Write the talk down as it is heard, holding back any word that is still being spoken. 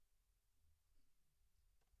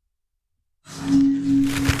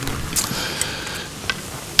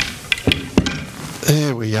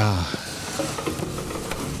we are.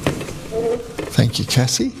 Thank you,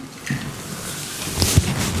 Cassie.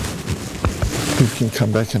 We can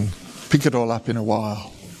come back and pick it all up in a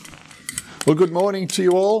while. Well, good morning to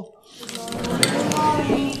you all. Good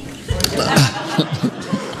morning.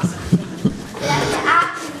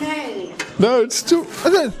 Afternoon. No, it's still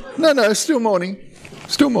no, still morning.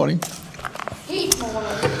 Still morning. He's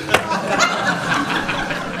morning.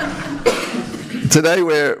 Today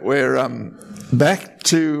we're back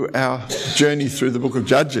to our journey through the book of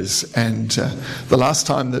Judges, and the last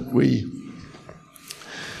time that we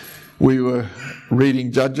were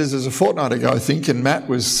reading Judges is a fortnight ago, I think, and Matt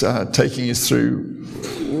was taking us through,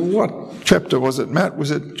 what chapter was it, Matt?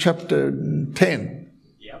 Was it chapter 10?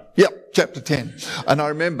 Yep, chapter 10. And I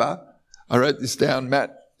remember, I wrote this down,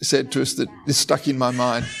 Matt said to us that this stuck in my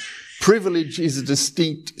mind: privilege is a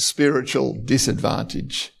distinct spiritual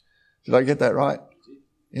disadvantage. Did I get that right?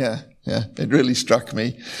 Yeah, it really struck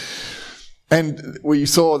me. And we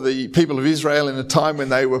saw the people of Israel in a time when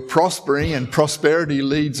they were prospering, and prosperity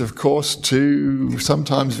leads, of course, to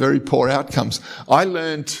sometimes very poor outcomes. I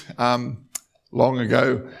learned long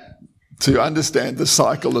ago to understand the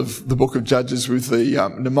cycle of the book of Judges with the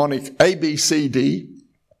mnemonic ABCD,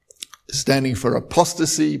 standing for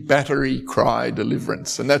apostasy, battery, cry,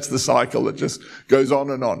 deliverance. And that's the cycle that just goes on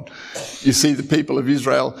and on. You see the people of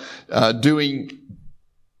Israel doing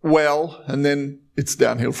well, and then it's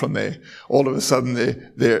downhill from there. All of a sudden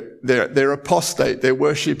they're apostate. They're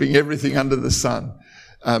worshipping everything under the sun.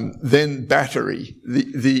 Then battery.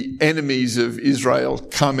 The enemies of Israel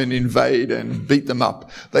come and invade and beat them up.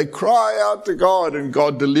 They cry out to God, and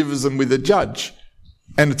God delivers them with a judge.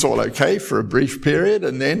 And it's all okay for a brief period,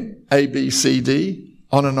 and then A, B, C, D,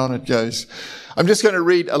 on and on it goes. I'm just going to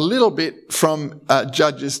read a little bit from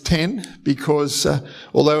Judges 10, because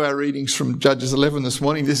although our reading's from Judges 11 this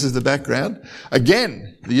morning, this is the background.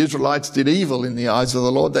 Again, the Israelites did evil in the eyes of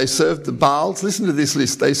the Lord. They served the Baals. Listen to this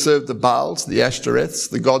list. They served the Baals, the Ashtoreths,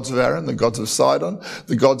 the gods of Aram, the gods of Sidon,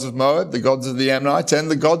 the gods of Moab, the gods of the Ammonites,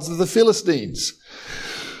 and the gods of the Philistines.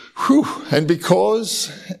 Whew. And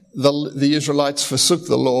because the Israelites forsook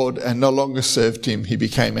the Lord and no longer served him, he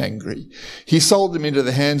became angry. He sold them into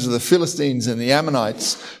the hands of the Philistines and the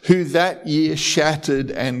Ammonites, who that year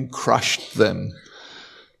shattered and crushed them.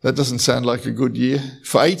 That doesn't sound like a good year.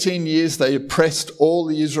 For 18 years they oppressed all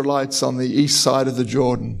the Israelites on the east side of the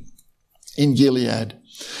Jordan in Gilead.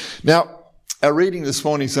 Now, our reading this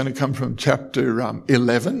morning is going to come from chapter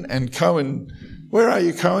 11. And Cohen, where are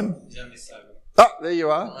you, Cohen? Oh, there you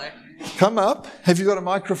are. Hello. Come up. Have you got a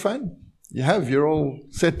microphone? You have. You're all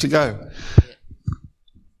set to go.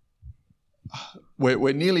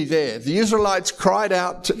 We're nearly there. The Israelites cried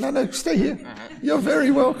out to... No, stay here. You're very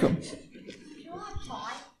welcome.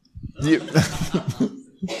 The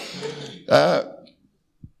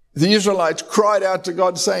Israelites cried out to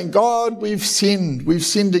God, saying, God, we've sinned. We've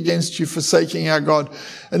sinned against you, forsaking our God.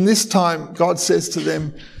 And this time God says to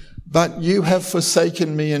them, but you have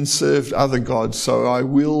forsaken me and served other gods, so I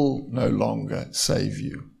will no longer save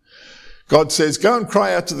you. God says, go and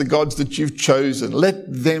cry out to the gods that you've chosen. Let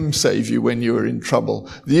them save you when you are in trouble.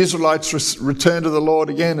 The Israelites return to the Lord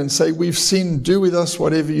again and say, we've sinned. Do with us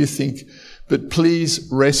whatever you think, but please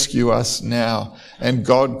rescue us now. And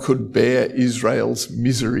God could bear Israel's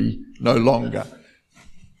misery no longer.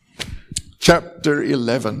 Chapter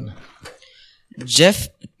 11.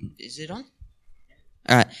 Is it on?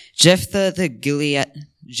 All right. Jephthah the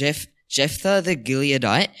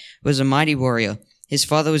Gileadite was a mighty warrior. His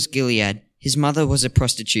father was Gilead. His mother was a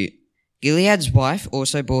prostitute. Gilead's wife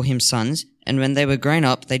also bore him sons, and when they were grown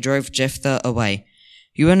up, they drove Jephthah away.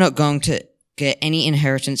 You are not going to get any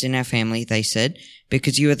inheritance in our family, they said,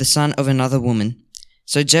 because you are the son of another woman.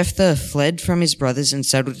 So Jephthah fled from his brothers and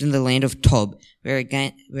settled in the land of Tob, where a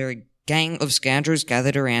gang of scoundrels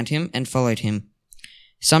gathered around him and followed him.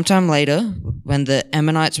 Sometime later, when the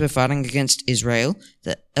Ammonites were fighting against Israel,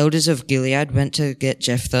 the elders of Gilead went to get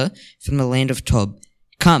Jephthah from the land of Tob.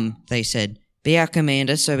 Come, they said, be our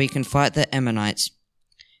commander so we can fight the Ammonites.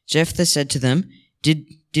 Jephthah said to them,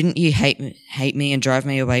 Didn't you hate me and drive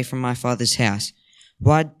me away from my father's house?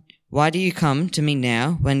 Why do you come to me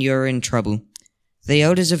now when you are in trouble? The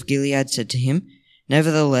elders of Gilead said to him,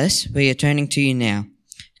 Nevertheless, we are turning to you now.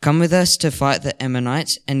 Come with us to fight the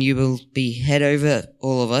Ammonites, and you will be head over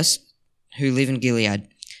all of us who live in Gilead.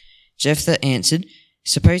 Jephthah answered,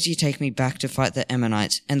 Suppose you take me back to fight the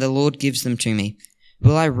Ammonites, and the Lord gives them to me.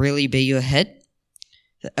 Will I really be your head?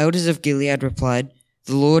 The elders of Gilead replied,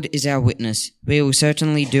 The Lord is our witness. We will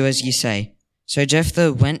certainly do as you say. So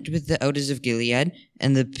Jephthah went with the elders of Gilead,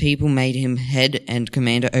 and the people made him head and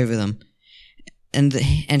commander over them. And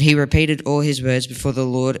he repeated all his words before the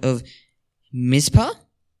Lord of Mizpah.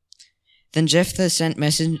 Then Jephthah sent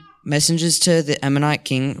messengers to the Ammonite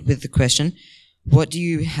king with the question, "What do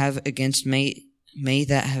you have against me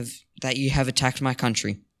that you have attacked my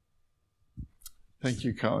country?" Thank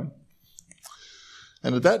you, Cohen.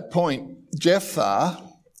 And at that point, Jephthah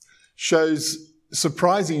shows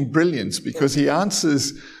surprising brilliance because he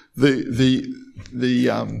answers the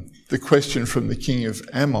question from the king of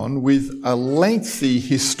Ammon with a lengthy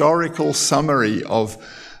historical summary of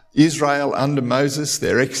Israel under Moses,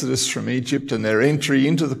 their exodus from Egypt and their entry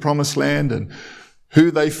into the promised land, and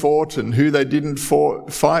who they fought and who they didn't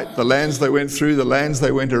fight, the lands they went through, the lands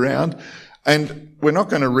they went around. And we're not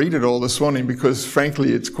going to read it all this morning because,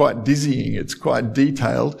 frankly, it's quite dizzying. It's quite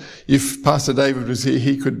detailed. If Pastor David was here,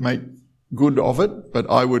 he could make good of it, but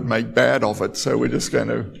I would make bad of it. So we're just going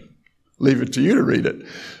to leave it to you to read it.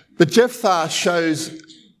 But Jephthah shows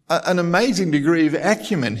an amazing degree of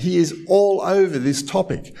acumen. He is all over this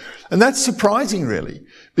topic. And that's surprising, really,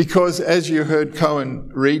 because as you heard Cohen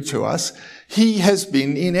read to us, he has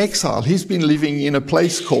been in exile. He's been living in a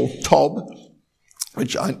place called Tob,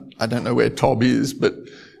 which I don't know where Tob is, but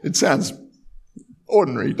it sounds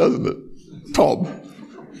ordinary, doesn't it? Tob.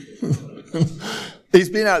 He's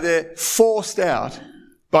been out there forced out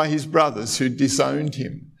by his brothers who disowned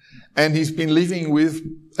him. And he's been living with,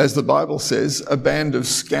 as the Bible says, a band of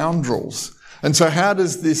scoundrels. And so how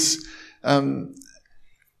does this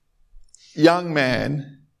young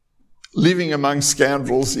man living among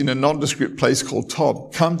scoundrels in a nondescript place called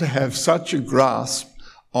Tob come to have such a grasp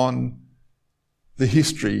on the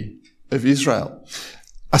history of Israel?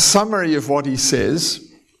 A summary of what he says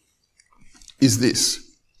is this.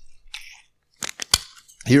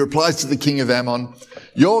 He replies to the king of Ammon,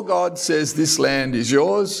 "Your God says this land is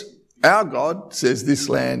yours. Our God says this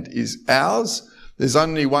land is ours. There's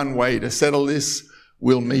only one way to settle this.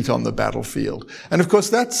 We'll meet on the battlefield." And of course,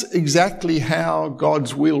 that's exactly how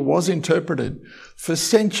God's will was interpreted for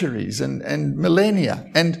centuries and millennia.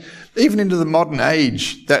 And even into the modern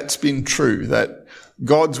age, that's been true, that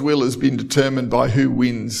God's will has been determined by who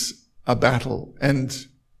wins a battle. And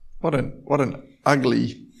what an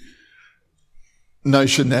ugly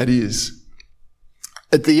notion that is.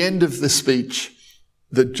 At the end of the speech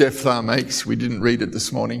that Jephthah makes, we didn't read it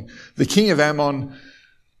this morning, the king of Ammon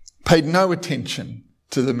paid no attention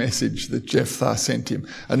to the message that Jephthah sent him.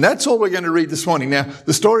 And that's all we're going to read this morning. Now,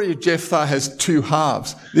 the story of Jephthah has two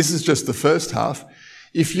halves. This is just the first half.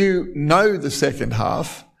 If you know the second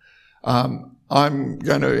half, I'm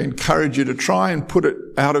going to encourage you to try and put it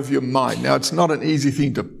out of your mind. Now, it's not an easy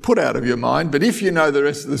thing to put out of your mind, but if you know the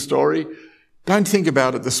rest of the story, don't think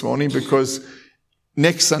about it this morning because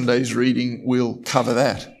next Sunday's reading will cover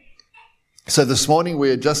that. So this morning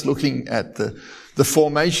we are just looking at the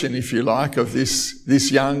formation, if you like, of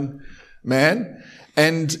this young man.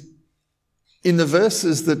 And in the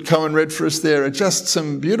verses that Cohen read for us, there are just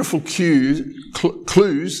some beautiful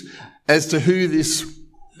clues as to who this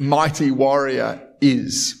mighty warrior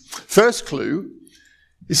is. First clue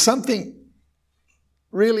is something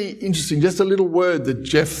really interesting, just a little word that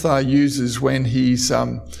Jephthah uses when he's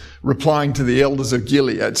replying to the elders of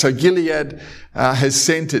Gilead. So Gilead has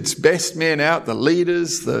sent its best men out, the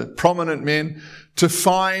leaders, the prominent men, to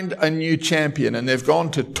find a new champion. And they've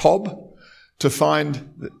gone to Tob to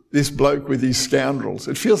find this bloke with these scoundrels.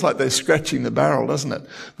 It feels like they're scratching the barrel, doesn't it?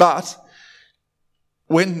 But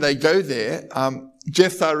when they go there,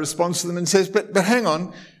 Jephthah responds to them and says, but hang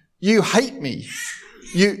on, you hate me.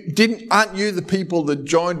 Aren't you the people that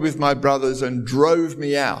joined with my brothers and drove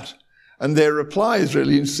me out? And their reply is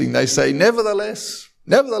really interesting. They say, nevertheless,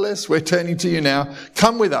 we're turning to you now.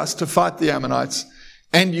 Come with us to fight the Ammonites,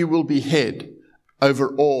 and you will be head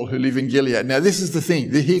over all who live in Gilead. Now, this is the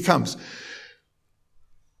thing. Here comes.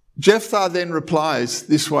 Jephthah then replies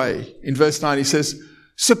this way. In verse 9, he says,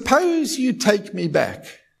 suppose you take me back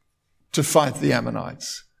to fight the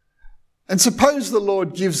Ammonites, and suppose the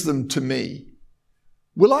Lord gives them to me.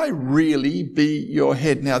 Will I really be your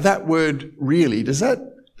head? Now, that word really, does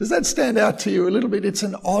that stand out to you a little bit? It's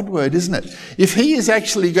an odd word, isn't it? If he is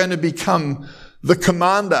actually going to become the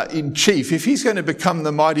commander-in-chief, if he's going to become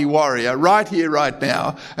the mighty warrior right here, right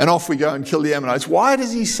now, and off we go and kill the Ammonites, why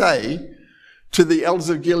does he say to the elders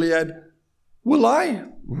of Gilead, will I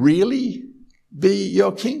really be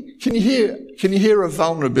your king? Can you hear a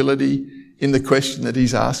vulnerability in the question that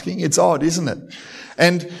he's asking? It's odd, isn't it?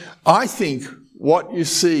 And I think what you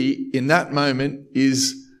see in that moment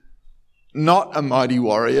is not a mighty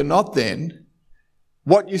warrior, not then.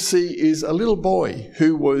 What you see is a little boy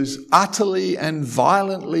who was utterly and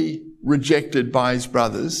violently rejected by his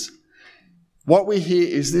brothers, What we hear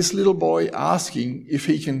is this little boy asking if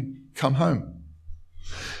he can come home.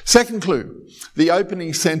 Second clue, the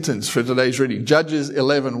opening sentence for today's reading, Judges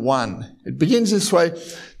 11:1. It begins this way: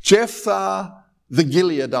 Jephthah the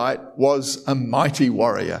Gileadite was a mighty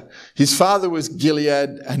warrior. His father was Gilead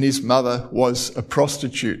and his mother was a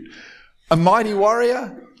prostitute. A mighty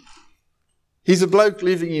warrior? He's a bloke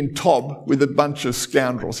living in Tob with a bunch of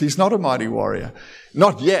scoundrels. He's not a mighty warrior.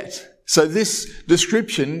 Not yet. So this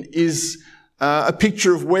description is a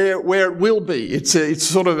picture of where it will be. It's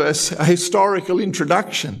sort of a historical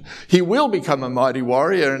introduction. He will become a mighty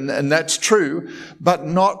warrior, and that's true, but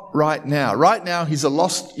not right now. Right now, he's a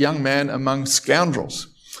lost young man among scoundrels.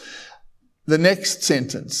 The next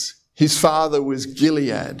sentence, his father was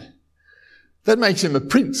Gilead. That makes him a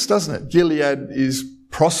prince, doesn't it? Gilead is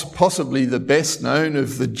possibly the best known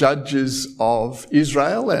of the judges of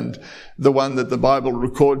Israel, and the one that the Bible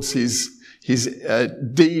records his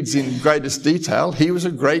deeds in greatest detail. He was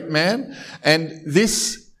a great man, and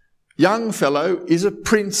this young fellow is a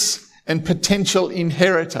prince and potential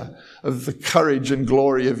inheritor of the courage and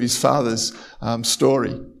glory of his father's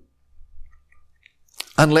story.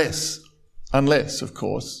 Unless, of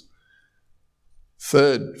course,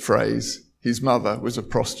 third phrase, his mother was a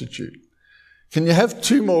prostitute. Can you have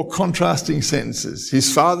two more contrasting sentences?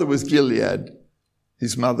 His father was Gilead,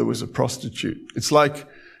 his mother was a prostitute. It's like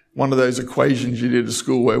one of those equations you did at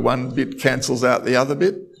school where one bit cancels out the other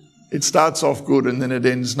bit. It starts off good and then it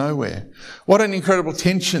ends nowhere. What an incredible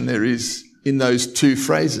tension there is in those two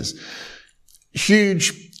phrases.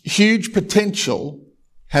 Huge potential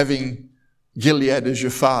having Gilead as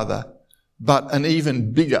your father, but an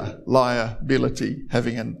even bigger liability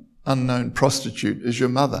having an unknown prostitute as your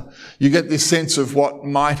mother. You get this sense of what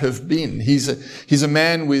might have been. He's a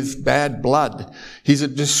man with bad blood. He's a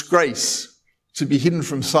disgrace to be hidden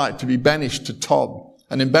from sight, to be banished to Tob,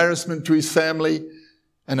 an embarrassment to his family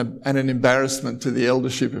and an embarrassment to the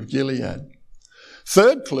eldership of Gilead.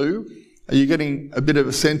 Third clue, are you getting a bit of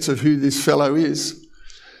a sense of who this fellow is?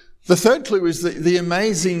 The third clue is the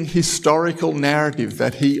amazing historical narrative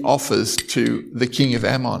that he offers to the king of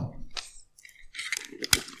Ammon.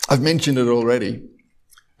 I've mentioned it already,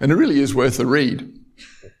 and it really is worth a read.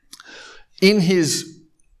 In his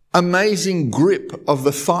amazing grip of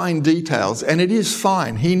the fine details, and it is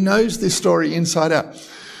fine. He knows this story inside out.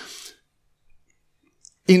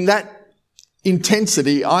 In that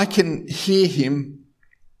intensity, I can hear him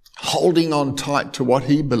holding on tight to what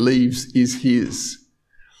he believes is his.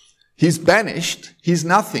 He's banished, he's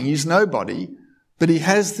nothing, he's nobody, but he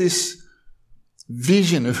has this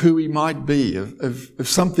vision of who he might be, of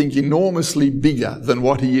something enormously bigger than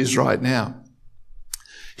what he is right now.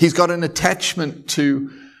 He's got an attachment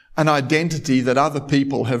to an identity that other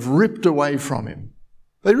people have ripped away from him.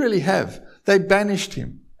 They really have. They banished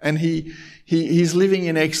him, and he's living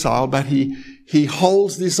in exile, but he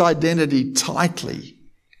holds this identity tightly.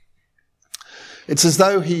 It's as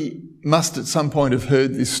though he must at some point have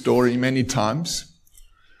heard this story many times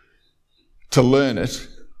to learn it,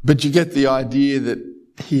 but you get the idea that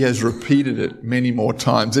he has repeated it many more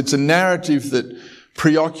times. It's a narrative that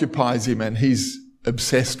preoccupies him, and he's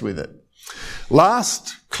obsessed with it.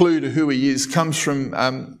 Last clue to who he is comes from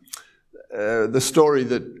the story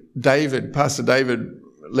that Pastor David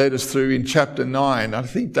led us through in chapter 9. I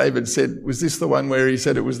think David said, was this the one where he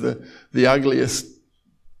said it was the ugliest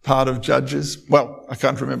part of Judges? Well, I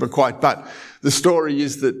can't remember quite, but the story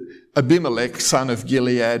is that Abimelech, son of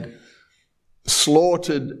Gilead,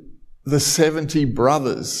 slaughtered the 70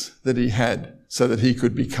 brothers that he had so that he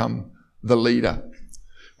could become the leader.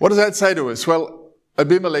 What does that say to us? Well,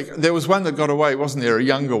 Abimelech, there was one that got away, wasn't there? A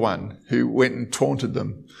younger one who went and taunted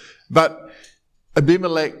them. But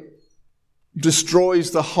Abimelech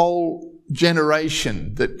destroys the whole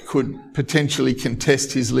generation that could potentially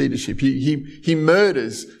contest his leadership. He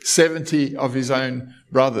murders 70 of his own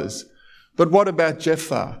brothers. But what about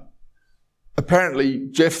Jephthah? Apparently,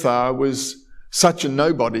 Jephthah was such a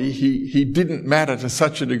nobody, he didn't matter to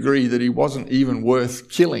such a degree that he wasn't even worth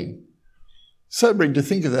killing. Sobering to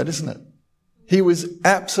think of that, isn't it? He was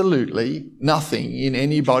absolutely nothing in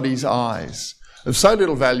anybody's eyes, of so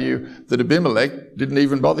little value that Abimelech didn't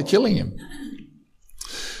even bother killing him.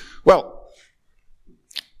 Well,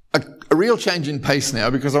 a real change in pace now,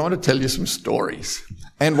 because I want to tell you some stories.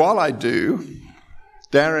 And while I do,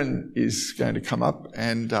 Darren is going to come up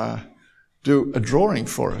and do a drawing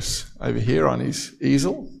for us over here on his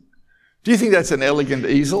easel. Do you think that's an elegant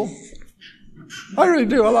easel? I really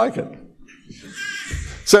do. I like it.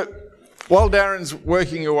 So, while Darren's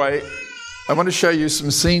working away, I want to show you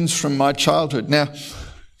some scenes from my childhood. Now,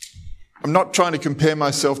 I'm not trying to compare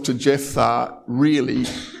myself to Jephthah, really,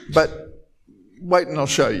 but wait and I'll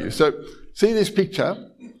show you. So, see this picture?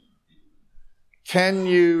 Can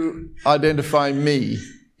you identify me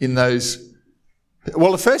in those?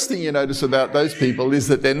 Well, the first thing you notice about those people is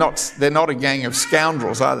that they're not a gang of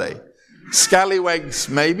scoundrels, are they? Scallywags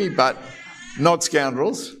maybe, but not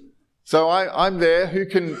scoundrels. So I'm there. Who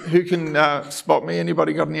can spot me?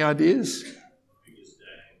 Anybody got any ideas?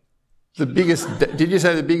 The biggest. Did you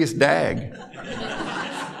say the biggest dag?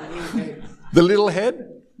 The little head?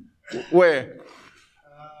 Where?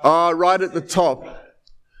 Right at the top.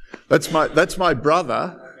 That's my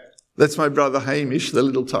brother. That's my brother Hamish, the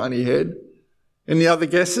little tiny head. Any other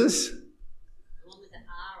guesses?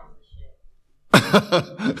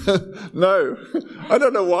 No, I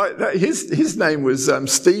don't know why. His name was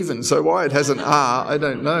Stephen, so why it has an R, I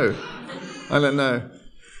don't know.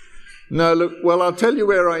 No, look, well, I'll tell you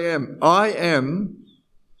where I am. I am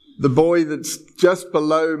the boy that's just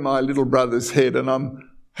below my little brother's head, and I'm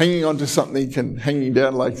hanging onto something and hanging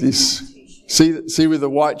down like this. See with the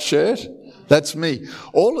white shirt? That's me.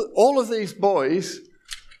 All of these boys,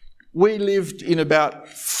 we lived in about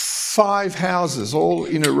 5 houses, all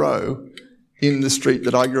in a row, in the street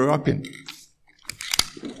that I grew up in.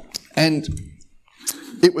 And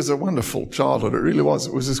it was a wonderful childhood, it really was.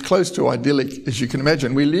 It was as close to idyllic as you can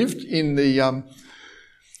imagine. We lived in the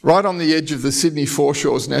right on the edge of the Sydney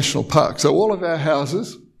Foreshores National Park. So all of our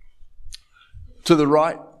houses, to the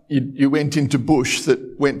right, you went into bush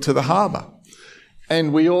that went to the harbour.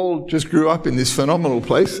 And we all just grew up in this phenomenal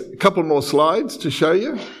place. A couple more slides to show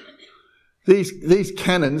you. These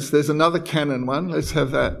cannons, there's another cannon one, let's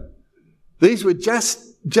have that. These were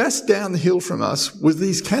just down the hill from us with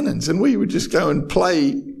these cannons, and we would just go and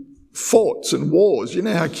play forts and wars. You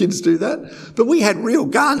know how kids do that? But we had real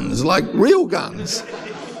guns, like real guns,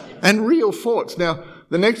 and real forts. Now,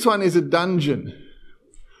 the next one is a dungeon.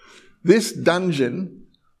 This dungeon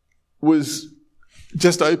was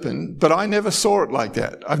just open, but I never saw it like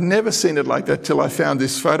that. I've never seen it like that till I found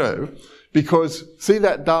this photo, because see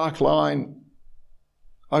that dark line?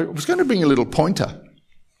 I was going to bring a little pointer.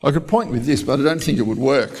 I could point with this, but I don't think it would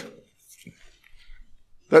work.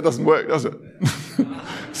 That doesn't work, does it?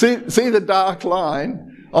 See the dark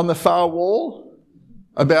line on the far wall,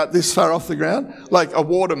 about this far off the ground? Like a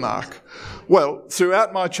watermark. Well,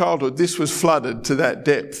 throughout my childhood, this was flooded to that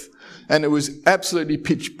depth. And it was absolutely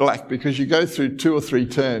pitch black, because you go through 2 or 3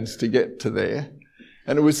 turns to get to there.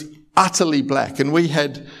 And it was utterly black. And we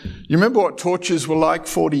had, you remember what torches were like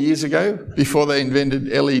 40 years ago, before they invented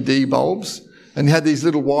LED bulbs? And you had these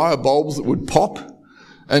little wire bulbs that would pop,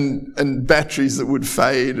 and batteries that would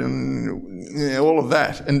fade, and all of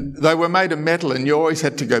that. And they were made of metal, and you always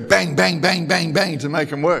had to go bang, bang, bang, bang, bang to make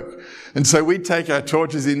them work. And so we'd take our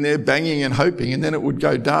torches in there, banging and hoping, and then it would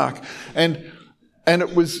go dark. And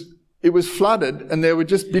it was flooded, and there were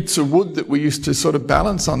just bits of wood that we used to sort of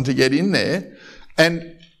balance on to get in there.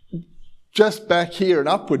 And just back here and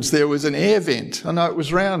upwards, there was an air vent. I know it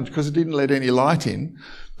was round because it didn't let any light in.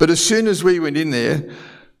 But as soon as we went in there,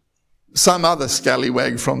 some other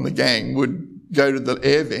scallywag from the gang would go to the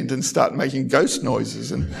air vent and start making ghost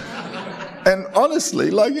noises. And honestly,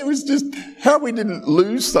 like, it was just how we didn't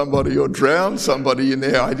lose somebody or drown somebody in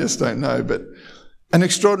there, I just don't know. But an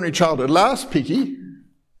extraordinary childhood. Last picky,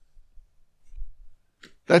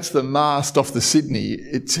 that's the mast off the Sydney.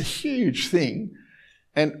 It's a huge thing.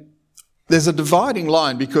 And there's a dividing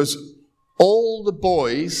line, because all the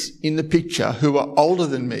boys in the picture who were older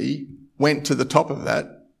than me went to the top of that,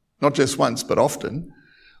 not just once, but often.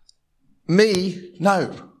 Me,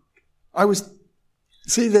 no. There's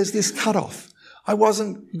this cut-off. I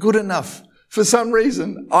wasn't good enough. For some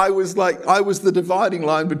reason, I was the dividing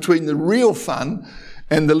line between the real fun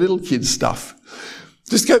and the little kid stuff.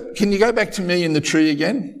 Can you go back to me in the tree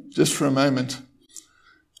again, just for a moment?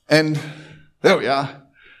 And there we are.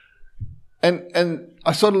 And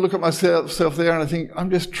I sort of look at myself there, and I think, I'm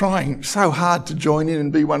just trying so hard to join in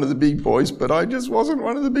and be one of the big boys, but I just wasn't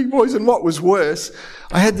one of the big boys. And what was worse,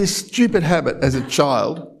 I had this stupid habit as a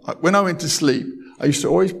child. When I went to sleep, I used to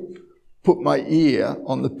always put my ear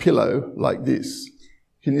on the pillow like this.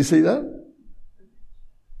 Can you see that?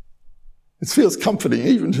 It feels comforting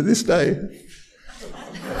even to this day.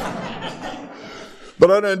 But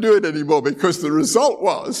I don't do it anymore, because the result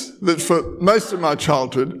was that for most of my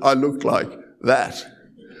childhood, I looked like that.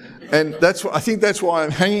 And I think that's why I'm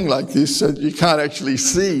hanging like this, so that you can't actually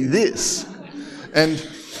see this. And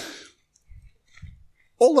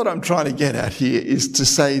all that I'm trying to get at here is to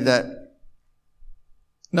say that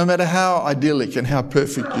no matter how idyllic and how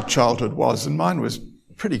perfect your childhood was, and mine was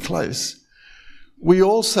pretty close, we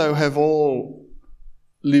also have all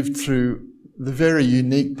lived through the very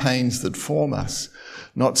unique pains that form us.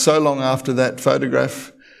 Not so long after that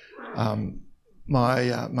photograph,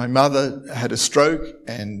 my mother had a stroke,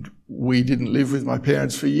 and we didn't live with my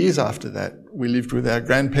parents for years after that. We lived with our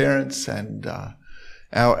grandparents, and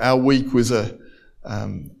our week was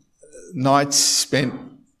nights spent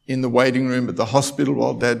in the waiting room at the hospital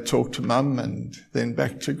while Dad talked to Mum, and then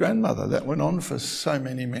back to grandmother. That went on for so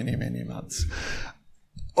many, many, many months.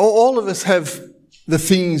 All of us have the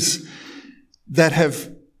things that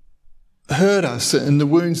have hurt us and the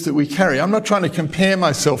wounds that we carry. I'm not trying to compare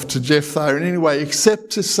myself to Jephthah in any way, except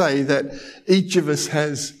to say that each of us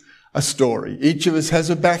has a story. Each of us has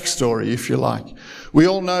a backstory, if you like. We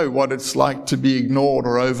all know what it's like to be ignored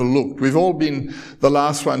or overlooked. We've all been the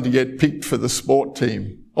last one to get picked for the sport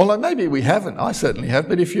team. Although maybe we haven't. I certainly have.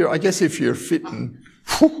 But if you're fit and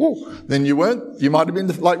then you weren't. You might have been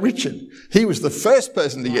like Richard. He was the first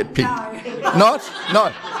person to get picked. No.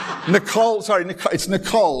 Nicole, it's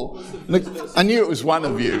Nicole. I knew it was one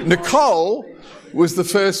of you. Nicole was the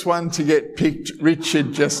first one to get picked.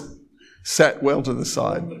 Richard just sat well to the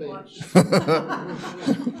side.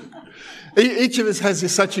 Each of us has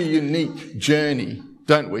such a unique journey,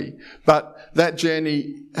 don't we? But that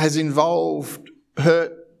journey has involved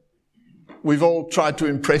hurt. We've all tried to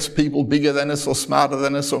impress people bigger than us or smarter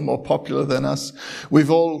than us or more popular than us. We've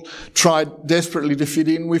all tried desperately to fit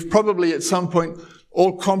in. We've probably at some point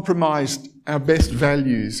all compromised our best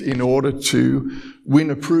values in order to win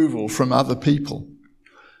approval from other people.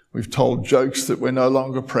 We've told jokes that we're no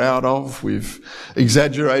longer proud of. We've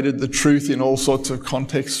exaggerated the truth in all sorts of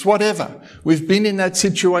contexts, whatever. We've been in that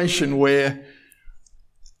situation where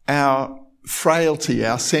our frailty,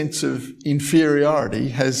 our sense of inferiority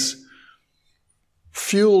has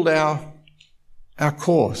fueled our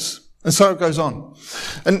course. And so it goes on.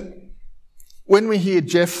 And when we hear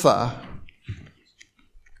Jephthah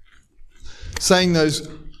saying those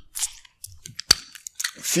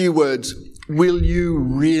few words, will you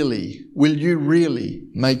really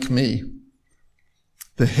make me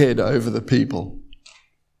the head over the people?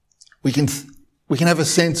 We can have a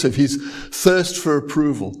sense of his thirst for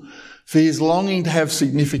approval, for his longing to have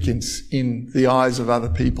significance in the eyes of other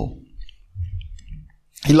people.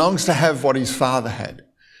 He longs to have what his father had,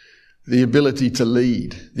 the ability to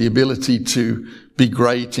lead, the ability to be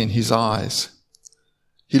great in his eyes.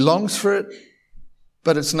 He longs for it,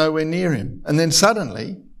 but it's nowhere near him. And then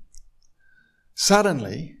suddenly,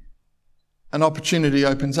 an opportunity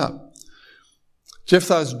opens up.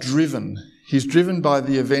 Jephthah's driven. He's driven by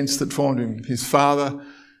the events that formed him. His father,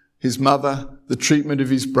 his mother, the treatment of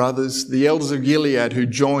his brothers, the elders of Gilead who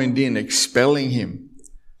joined in expelling him.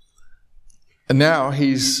 And now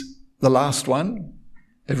he's the last one.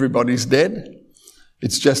 Everybody's dead.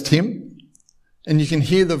 It's just him. And you can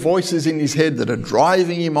hear the voices in his head that are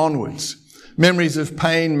driving him onwards. Memories of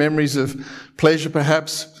pain, memories of pleasure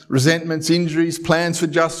perhaps, resentments, injuries, plans for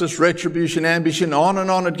justice, retribution, ambition, on and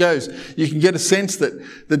on it goes. You can get a sense that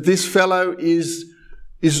this fellow is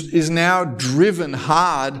now driven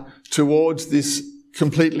hard towards this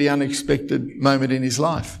completely unexpected moment in his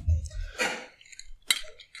life.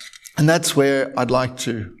 And that's where I'd like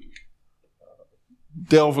to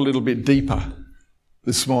delve a little bit deeper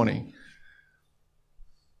this morning.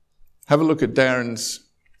 Have a look at Darren's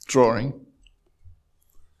drawing.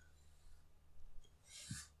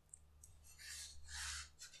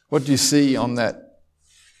 What do you see on that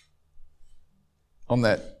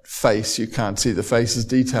face? You can't see the face's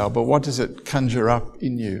detail, but what does it conjure up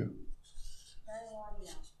in you?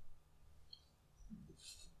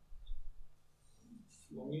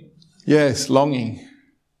 Yes, longing.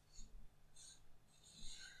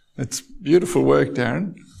 It's beautiful work,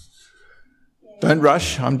 Darren. Don't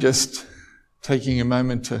rush. I'm just taking a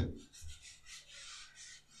moment to...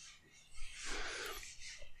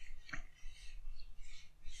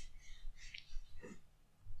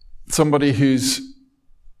 Somebody who's...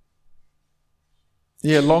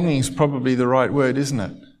 longing is probably the right word, isn't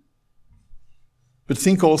it? But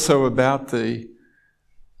think also about the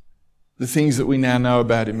things that we now know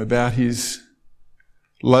about him, about his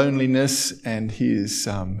loneliness and his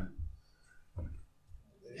bring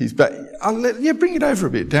it over a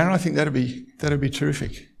bit, Darren. I think that'd be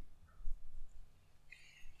terrific.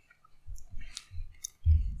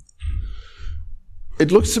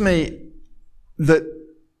 It looks to me that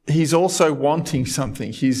he's also wanting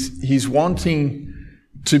something. He's wanting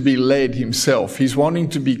to be led himself. He's wanting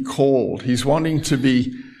to be called. He's wanting to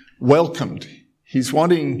be welcomed. He's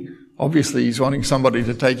wanting somebody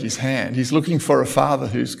to take his hand. He's looking for a father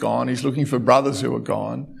who's gone. He's looking for brothers who are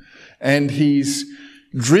gone. And he's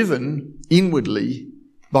driven inwardly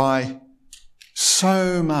by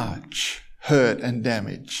so much hurt and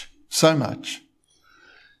damage. So much.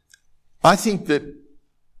 I think that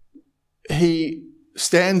he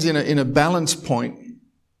stands in a balance point,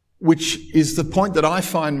 which is the point that I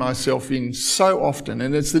find myself in so often.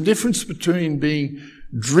 And it's the difference between being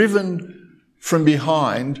driven from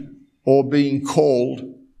behind or being called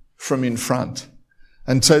from in front.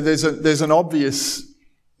 And so there's an obvious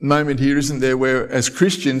moment here, isn't there, where as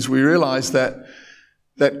Christians we realise that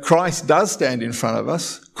Christ does stand in front of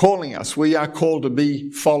us, calling us. We are called to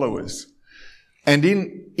be followers. And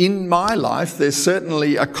in my life, there's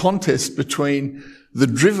certainly a contest between the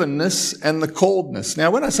drivenness and the calledness.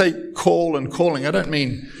 Now, when I say call and calling, I don't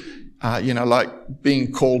mean, like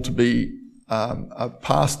being called to be a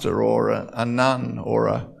pastor or a nun or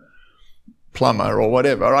a plumber or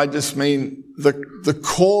whatever. I just mean the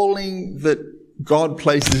calling that God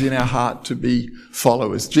places in our heart to be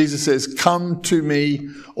followers. Jesus says, "Come to me,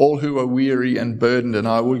 all who are weary and burdened, and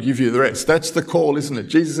I will give you the rest." That's the call, isn't it?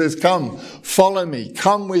 Jesus says, "Come, follow me,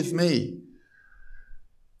 come with me."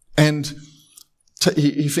 And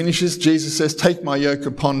he finishes, Jesus says, "Take my yoke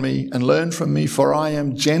upon me and learn from me, for I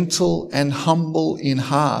am gentle and humble in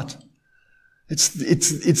heart." It's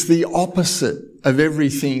the opposite of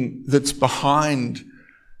everything that's behind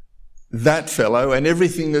that fellow and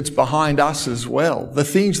everything that's behind us as well. The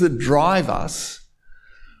things that drive us,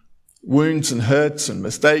 wounds and hurts and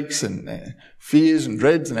mistakes and fears and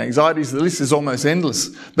dreads and anxieties, the list is almost endless.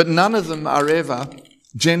 But none of them are ever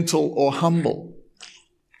gentle or humble.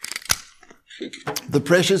 The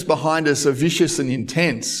pressures behind us are vicious and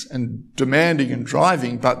intense and demanding and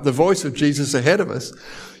driving, but the voice of Jesus ahead of us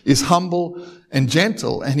is humble and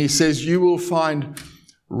gentle. And he says, you will find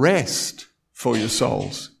rest for your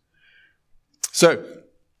souls. So,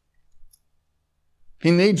 he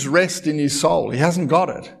needs rest in his soul. He hasn't got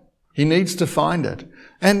it. He needs to find it.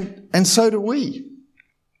 And so do we.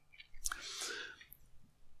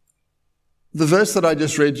 The verse that I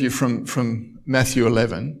just read you from Matthew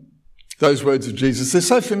 11, those words of Jesus, they're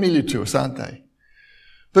so familiar to us, aren't they?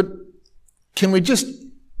 But can we just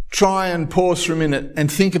try and pause for a minute and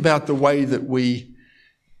think about the way that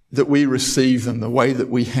we receive them, the way that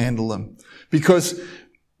we handle them? Because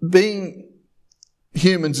being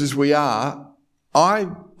humans as we are,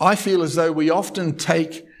 I feel as though we often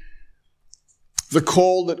take the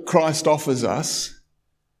call that Christ offers us,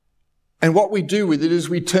 and what we do with it is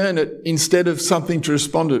we turn it, instead of something to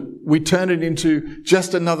respond to, we turn it into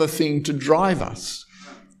just another thing to drive us.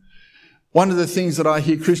 One of the things that I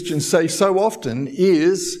hear Christians say so often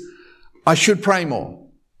is, I should pray more.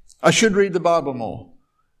 I should read the Bible more.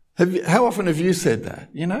 How often have you said that?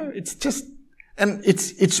 You know, it's just, and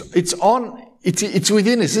it's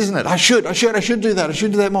within us, isn't it? I should do that. I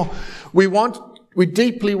should do that more. We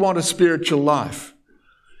deeply want a spiritual life.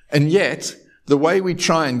 And yet, the way we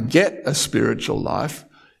try and get a spiritual life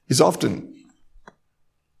is often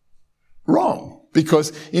wrong.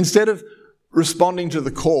 Because instead of responding to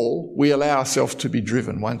the call, we allow ourselves to be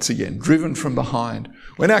driven once again, driven from behind.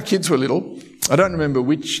 When our kids were little, I don't remember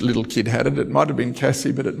which little kid had it. It might have been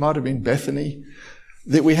Cassie, but it might have been Bethany.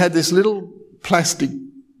 That we had this little plastic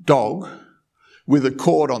dog with a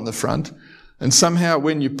cord on the front, and somehow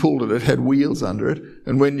when you pulled it, it had wheels under it,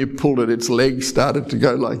 and when you pulled it, its legs started to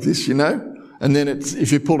go like this, you know? And then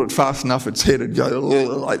if you pulled it fast enough, its head would go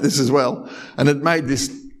like this as well. And it made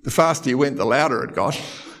this, the faster you went, the louder it got.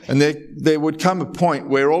 And there would come a point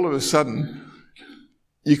where all of a sudden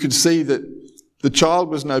you could see that the child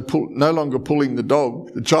was no longer pulling the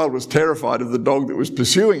dog. The child was terrified of the dog that was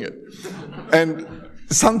pursuing it. And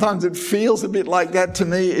sometimes it feels a bit like that to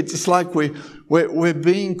me. It's just like we're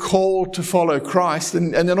being called to follow Christ,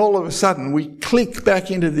 and then all of a sudden we click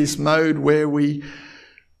back into this mode where we're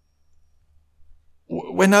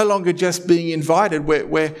no longer just being invited.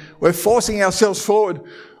 We're forcing ourselves forward.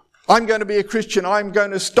 I'm going to be a Christian. I'm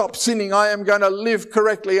going to stop sinning. I am going to live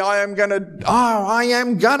correctly. I am gonna,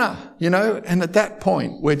 you know. And at that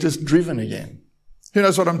point, we're just driven again. Who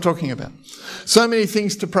knows what I'm talking about? So many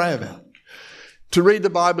things to pray about. To read the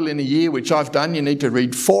Bible in a year, which I've done, you need to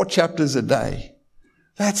read 4 chapters a day.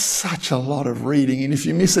 That's such a lot of reading. And if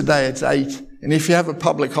you miss a day, it's 8. And if you have a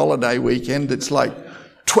public holiday weekend, it's like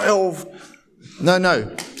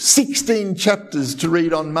 16 chapters to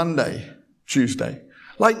read on Tuesday.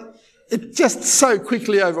 Like, it just so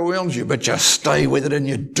quickly overwhelms you, but just stay with it and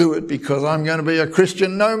you do it because I'm going to be a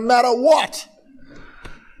Christian no matter what.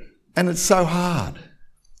 And it's so hard.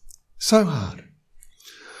 So hard.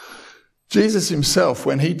 Jesus himself,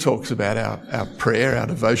 when he talks about our prayer, our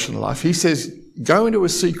devotional life, he says, go into a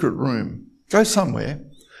secret room, go somewhere,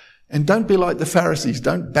 and don't be like the Pharisees.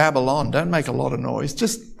 Don't babble on. Don't make a lot of noise.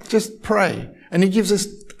 Just pray. And he gives us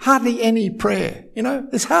hardly any prayer.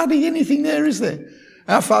 There's hardly anything there, is there?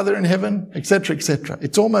 Our Father in heaven, etc., etc.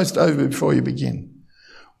 It's almost over before you begin.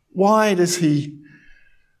 Why does he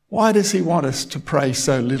want us to pray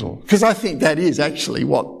so little? Because I think that is actually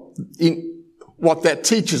what that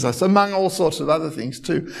teaches us, among all sorts of other things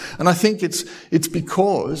too. And I think it's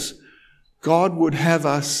because God would have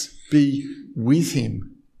us be with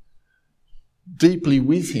him, deeply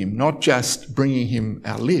with him, not just bringing him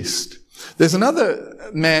our list. There's another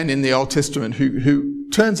man in the Old Testament who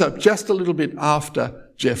turns up just a little bit after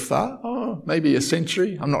Jephthah, maybe a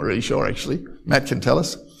century. I'm not really sure, actually. Matt can tell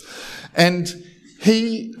us. And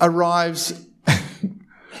he arrives.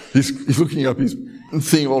 He's looking up his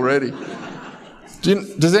thing already.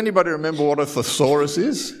 Does anybody remember what a thesaurus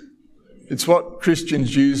is? It's what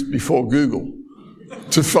Christians used before Google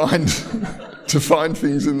to find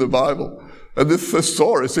things in the Bible. And the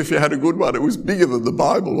thesaurus, if you had a good one, it was bigger than the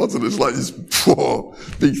Bible, wasn't it? It's like this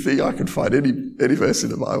big thing. I could find any verse in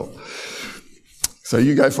the Bible. So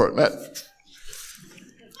you go for it, Matt.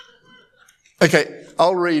 Okay,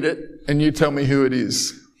 I'll read it and you tell me who it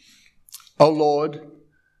is. O Lord,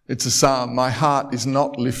 it's a psalm. My heart is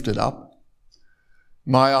not lifted up.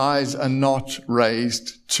 My eyes are not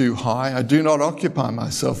raised too high. I do not occupy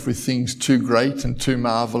myself with things too great and too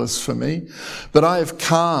marvellous for me, but I have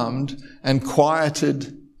calmed and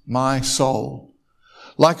quieted my soul.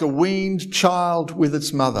 Like a weaned child with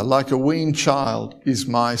its mother, like a weaned child is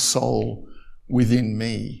my soul within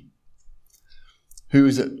me. Who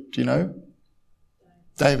is it? Do you know?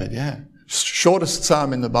 David, yeah. Shortest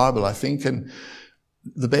psalm in the Bible, I think, and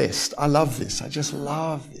the best. I love this. I just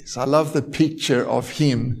love this. I love the picture of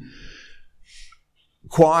him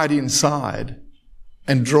quiet inside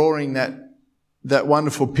and drawing that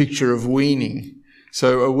wonderful picture of weaning.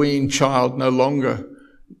 So a weaned child no longer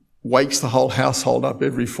wakes the whole household up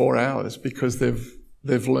every 4 hours because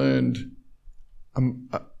they've learned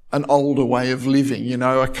an older way of living,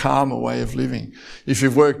 a calmer way of living. If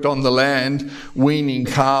you've worked on the land, weaning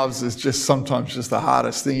calves is sometimes just the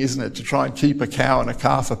hardest thing, isn't it? To try and keep a cow and a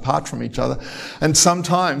calf apart from each other. And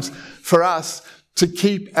sometimes for us to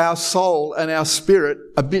keep our soul and our spirit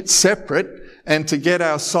a bit separate and to get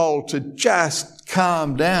our soul to just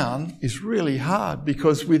calm down is really hard,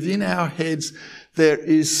 because within our heads there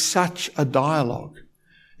is such a dialogue.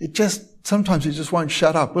 Sometimes it just won't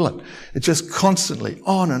shut up, will it? It's just constantly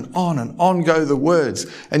on and on and on go the words.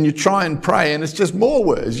 And you try and pray and it's just more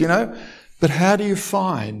words, But how do you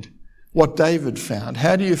find what David found?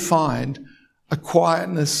 How do you find a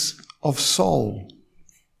quietness of soul?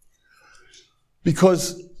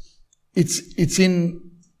 Because it's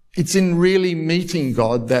in really meeting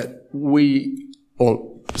God that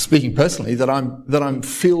or speaking personally, that I'm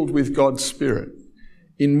filled with God's Spirit.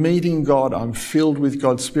 In meeting God, I'm filled with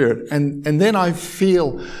God's Spirit. And then I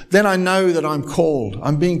know that I'm called.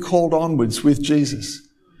 I'm being called onwards with Jesus.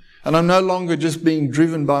 And I'm no longer just being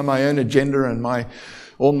driven by my own agenda and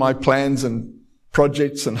all my plans and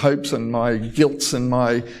projects and hopes and my guilts and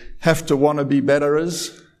my have to want to be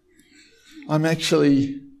betterers. I'm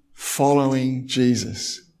actually following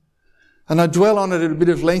Jesus. And I dwell on it at a bit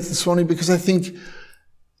of length this morning because I think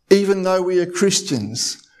even though we are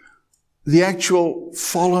Christians, the actual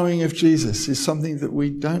following of Jesus is something that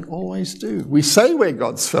we don't always do. We say we're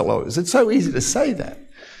God's followers. It's so easy to say that.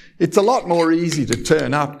 It's a lot more easy to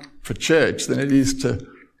turn up for church than it is to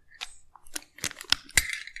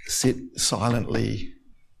sit silently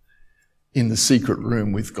in the secret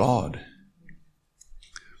room with God.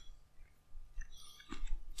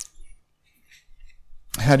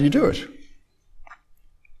 How do you do it?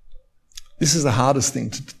 This is the hardest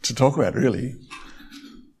thing to talk about, really.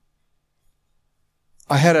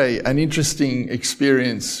 I had an interesting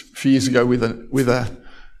experience a few years ago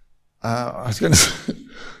I'll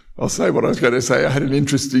say what I was going to say. I had an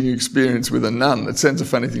interesting experience with a nun. It sounds a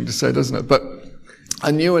funny thing to say, doesn't it? But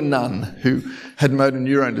I knew a nun who had motor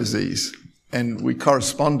neurone disease, and we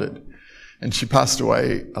corresponded. And she passed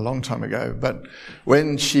away a long time ago. But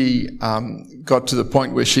when she got to the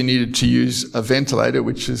point where she needed to use a ventilator,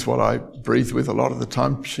 which is what I breathe with a lot of the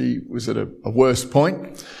time, she was at a worse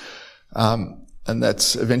point. And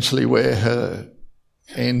that's eventually where her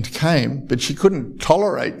end came. But she couldn't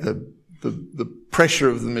tolerate the pressure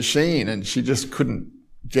of the machine, and she just couldn't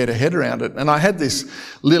get her head around it. And I had this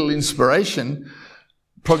little inspiration,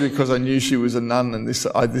 probably because I knew she was a nun, and this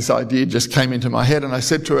idea just came into my head. And I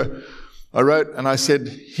said to her, I wrote and I said,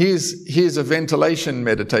 here's a ventilation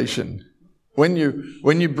meditation. When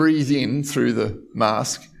you breathe in through the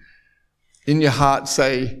mask, in your heart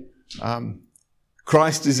say,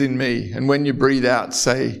 Christ is in me. And when you breathe out,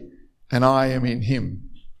 say, and I am in him.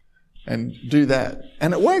 and do that.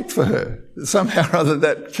 And it worked for her. Somehow or other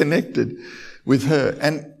that connected with her.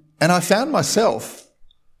 And I found myself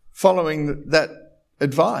following that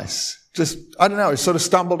advice. Just, I don't know, I sort of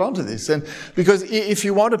stumbled onto this. And because if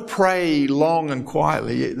you want to pray long and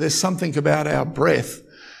quietly, there's something about our breath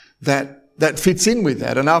that fits in with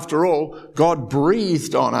that. And after all, God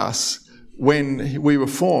breathed on us when we were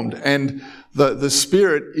formed. And the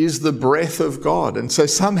Spirit is the breath of God. And so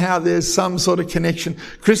somehow there's some sort of connection.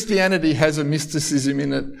 Christianity has a mysticism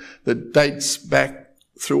in it that dates back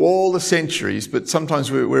through all the centuries, but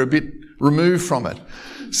sometimes we're a bit removed from it.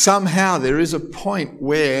 Somehow there is a point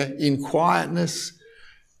where in quietness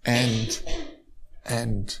and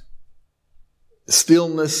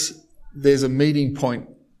stillness, there's a meeting point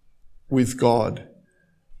with God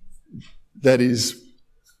that is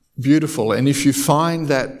beautiful. And if you find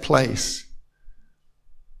that place,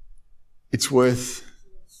 it's worth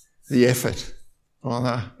the effort.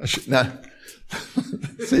 Oh, no.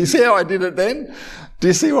 So you see how I did it then? Do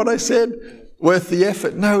you see what I said? Worth the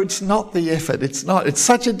effort. No, it's not the effort. It's not. It's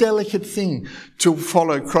such a delicate thing to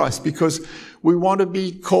follow Christ because we want to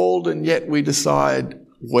be called and yet we decide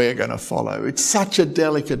we're going to follow. It's such a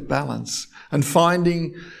delicate balance. And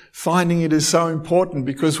finding it is so important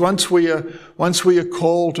because once we are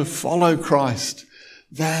called to follow Christ,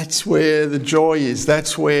 that's where the joy is.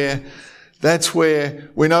 That's where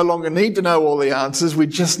we no longer need to know all the answers. We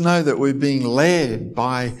just know that we're being led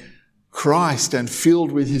by Christ and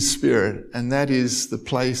filled with His Spirit. And that is the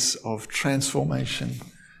place of transformation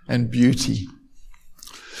and beauty.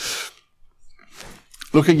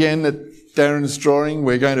 Look again at Darren's drawing.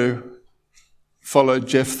 We're going to follow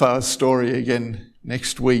Jephthah's story again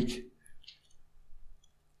next week.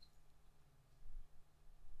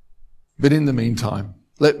 But in the meantime,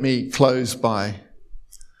 let me close by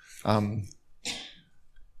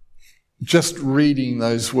just reading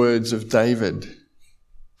those words of David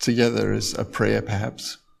together as a prayer,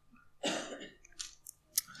 perhaps.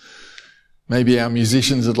 Maybe our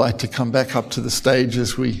musicians would like to come back up to the stage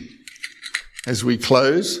as we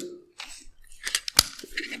close.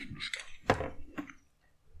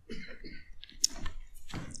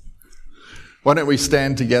 Why don't we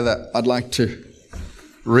stand together? I'd like to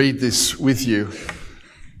read this with you.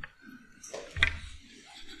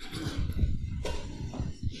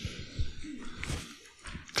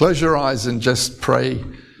 Close your eyes and just pray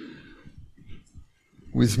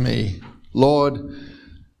with me. Lord,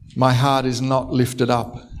 my heart is not lifted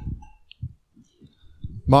up.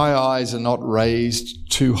 My eyes are not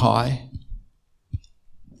raised too high.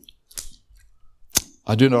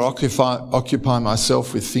 I do not occupy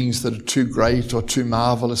myself with things that are too great or too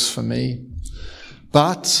marvelous for me,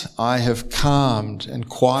 but I have calmed and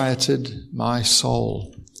quieted my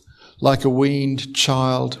soul like a weaned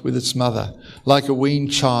child with its mother. Like a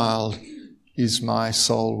weaned child is my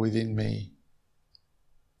soul within me.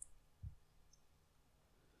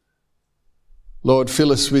 Lord,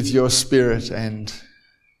 fill us with your Spirit and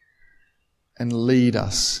lead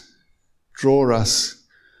us. Draw us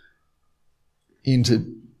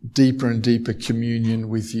into deeper and deeper communion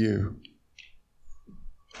with you.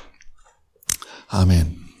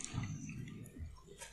 Amen.